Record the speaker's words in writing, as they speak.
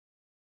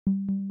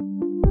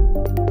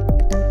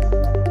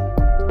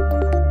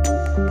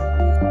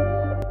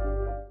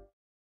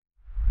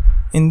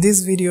In this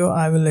video,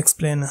 I will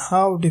explain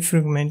how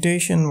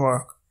defragmentation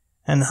works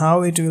and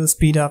how it will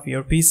speed up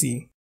your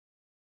PC.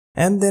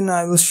 And then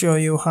I will show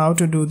you how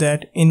to do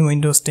that in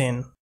Windows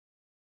 10.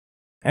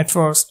 At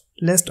first,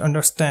 let's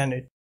understand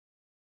it.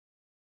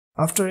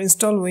 After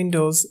install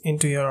Windows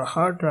into your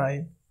hard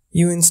drive,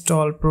 you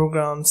install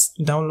programs,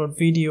 download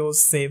videos,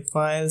 save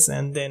files,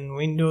 and then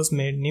Windows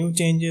made new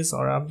changes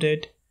or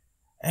update,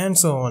 and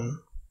so on.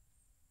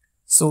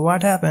 So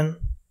what happened?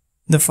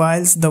 The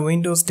files, the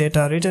Windows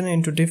data written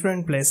into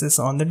different places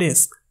on the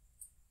disk.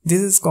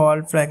 This is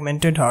called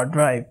fragmented hard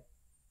drive.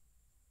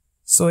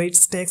 So it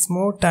takes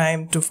more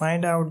time to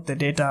find out the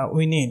data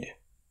we need.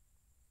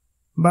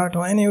 But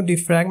when you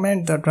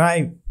defragment the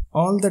drive,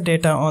 all the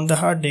data on the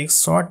hard disk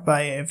sort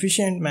by an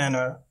efficient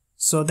manner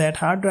so that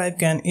hard drive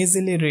can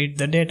easily read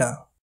the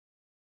data.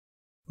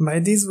 By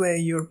this way,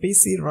 your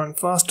PC runs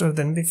faster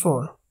than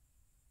before.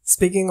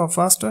 Speaking of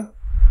faster,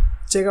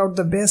 check out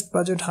the best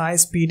budget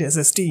high-speed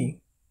SSD,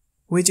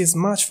 which is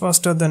much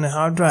faster than a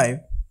hard drive.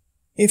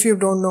 If you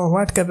don't know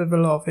what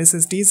capable of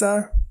SSDs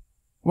are,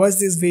 watch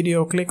this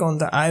video, click on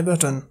the I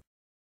button.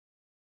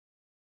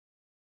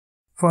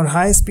 For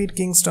high-speed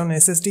KINGSTON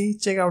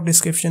SSD, check out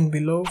description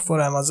below for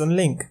Amazon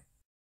link.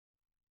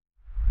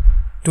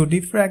 To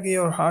defrag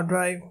your hard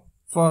drive,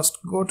 first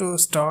go to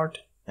Start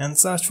and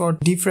search for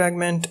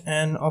defragment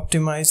and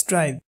optimize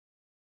drive.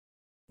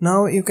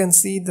 Now you can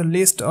see the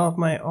list of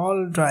my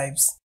all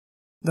drives.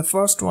 The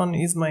first one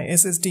is my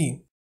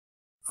SSD.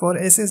 For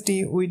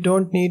SSD, we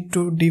don't need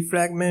to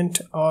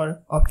defragment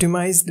or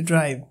optimize the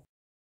drive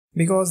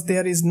because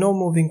there is no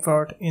moving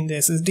part in the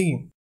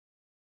SSD.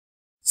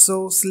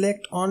 So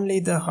select only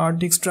the hard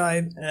disk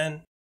drive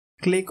and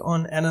click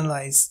on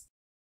Analyze.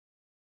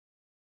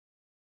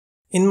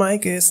 In my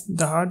case,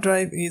 the hard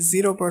drive is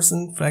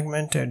 0%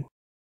 fragmented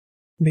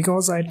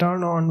because I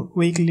turn on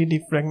weekly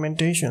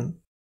defragmentation.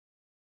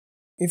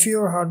 If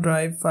your hard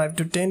drive 5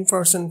 to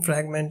 10%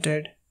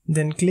 fragmented,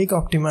 then click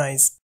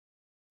Optimize.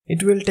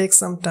 It will take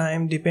some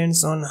time,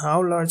 depends on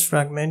how large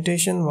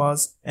fragmentation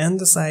was and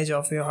the size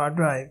of your hard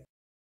drive.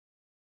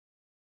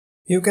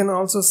 You can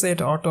also set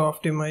auto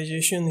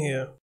optimization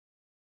here.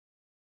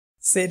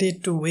 Set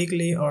it to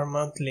weekly or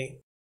monthly.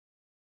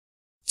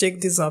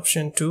 Check this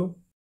option too.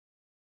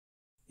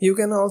 You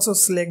can also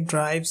select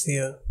drives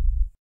here.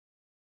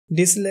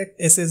 Deselect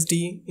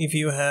SSD if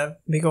you have,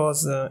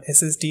 because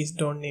SSDs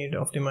don't need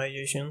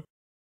optimization.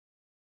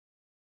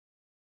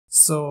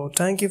 So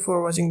thank you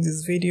for watching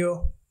this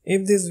video.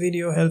 If this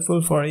video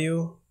helpful for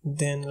you,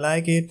 then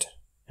like it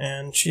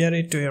and share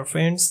it to your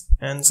friends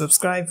and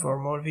subscribe for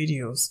more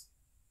videos.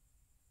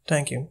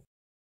 Thank you.